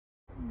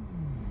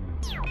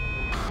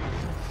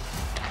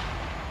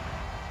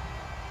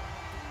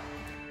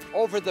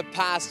Over the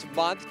past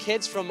month,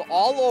 kids from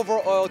all over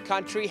oil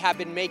country have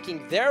been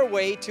making their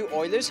way to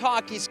Oilers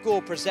Hockey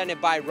School presented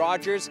by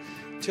Rogers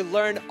to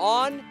learn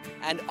on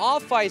and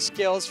off-ice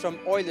skills from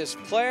Oilers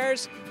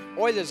players,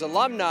 Oilers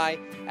alumni,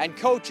 and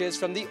coaches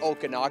from the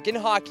Okanagan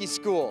Hockey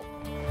School.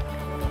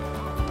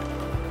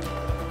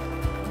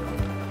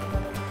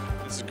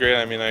 This is great.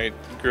 I mean, I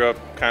grew up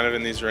kind of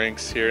in these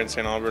rinks here in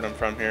St. Albert. I'm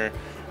from here.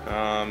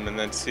 And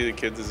then to see the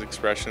kids'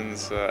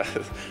 expressions,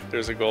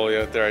 there's a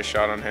goalie out there, I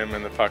shot on him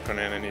and the puck went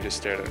in and he just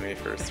stared at me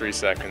for 3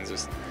 seconds,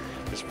 just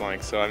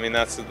blank. So I mean,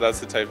 that's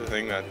the type of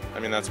thing that, I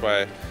mean, that's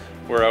why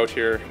we're out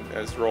here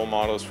as role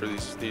models for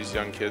these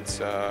young kids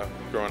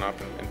growing up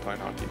and playing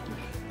hockey.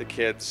 The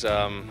kids,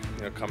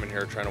 coming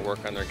here trying to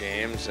work on their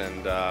games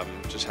and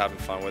just having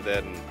fun with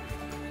it, and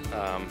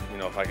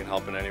if I can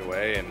help in any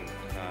way, and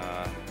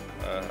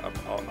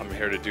I'm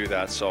here to do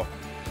that. So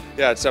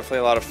yeah, it's definitely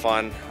a lot of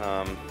fun.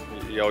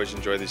 You always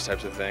enjoy these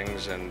types of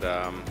things, and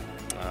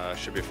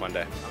should be a fun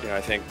day.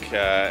 I think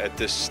at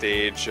this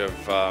stage of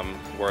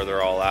where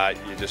they're all at,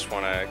 you just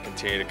want to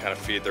continue to kind of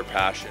feed their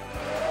passion.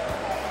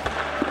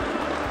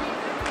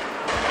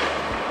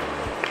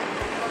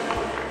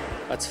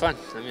 It's fun.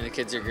 I mean, the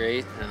kids are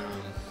great.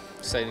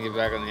 Exciting to get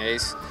back on the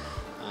ice.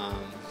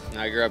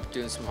 I grew up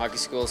doing some hockey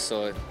school,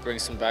 so it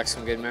brings back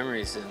some good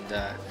memories. And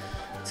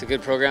it's a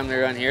good program they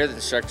run here. The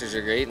instructors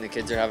are great, and the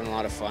kids are having a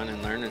lot of fun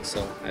and learning.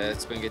 So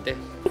it's been a good day.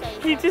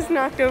 He just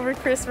knocked over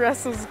Chris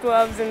Russell's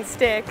gloves and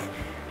stick.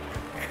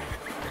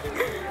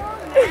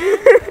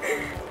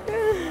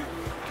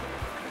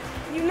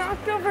 You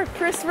knocked over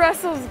Chris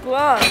Russell's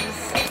gloves.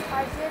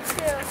 I did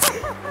too.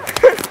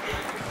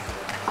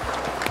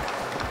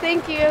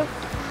 Thank you.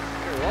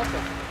 You're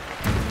welcome.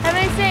 Have a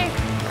nice day.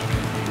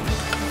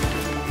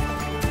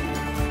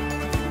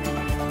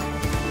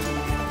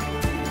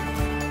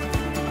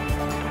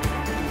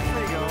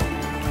 There you go.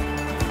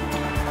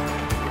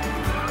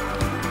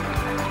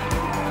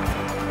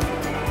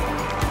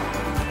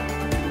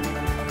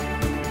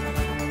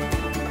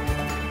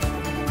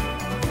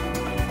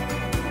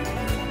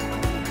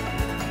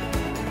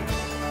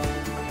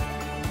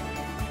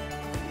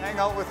 Hang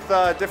out with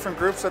different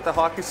groups at the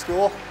hockey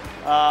school.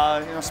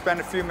 Spend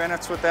a few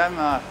minutes with them,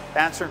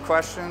 answering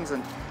questions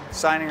and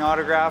signing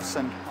autographs,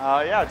 and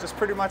yeah, just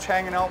pretty much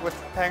hanging out with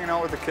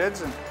the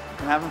kids and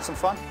having some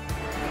fun.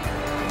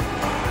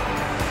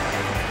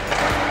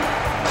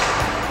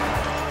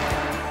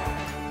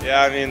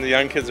 Yeah, I mean, the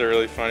young kids are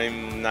really funny.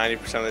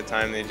 90% of the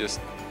time,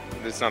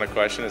 it's not a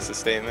question, it's a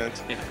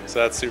statement. Yeah. So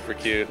that's super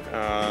cute.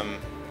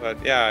 But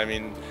yeah, I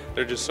mean,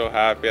 they're just so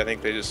happy. I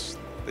think they just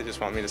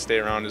want me to stay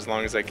around as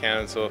long as I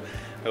can. So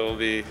it will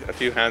be a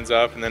few hands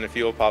up, and then a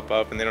few will pop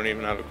up, and they don't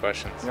even have a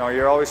question.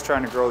 You're always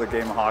trying to grow the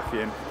game of hockey,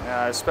 and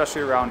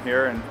especially around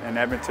here in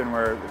Edmonton,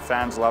 where the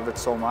fans love it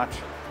so much.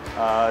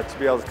 To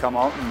be able to come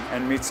out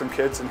and meet some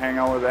kids and hang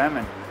out with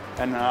them,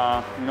 and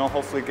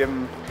hopefully give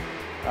them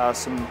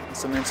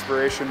some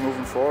inspiration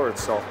moving forward.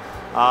 So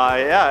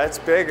yeah, it's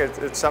big.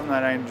 It's something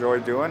that I enjoy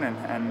doing,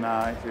 and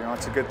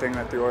it's a good thing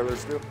that the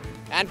Oilers do.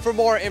 And for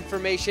more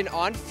information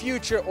on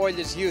future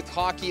Oilers youth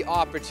hockey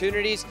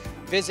opportunities,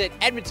 visit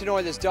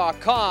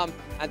edmontonoilers.com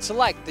and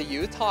select the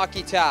Youth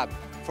Hockey tab.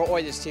 For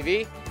Oilers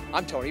TV,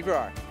 I'm Tony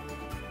Berard.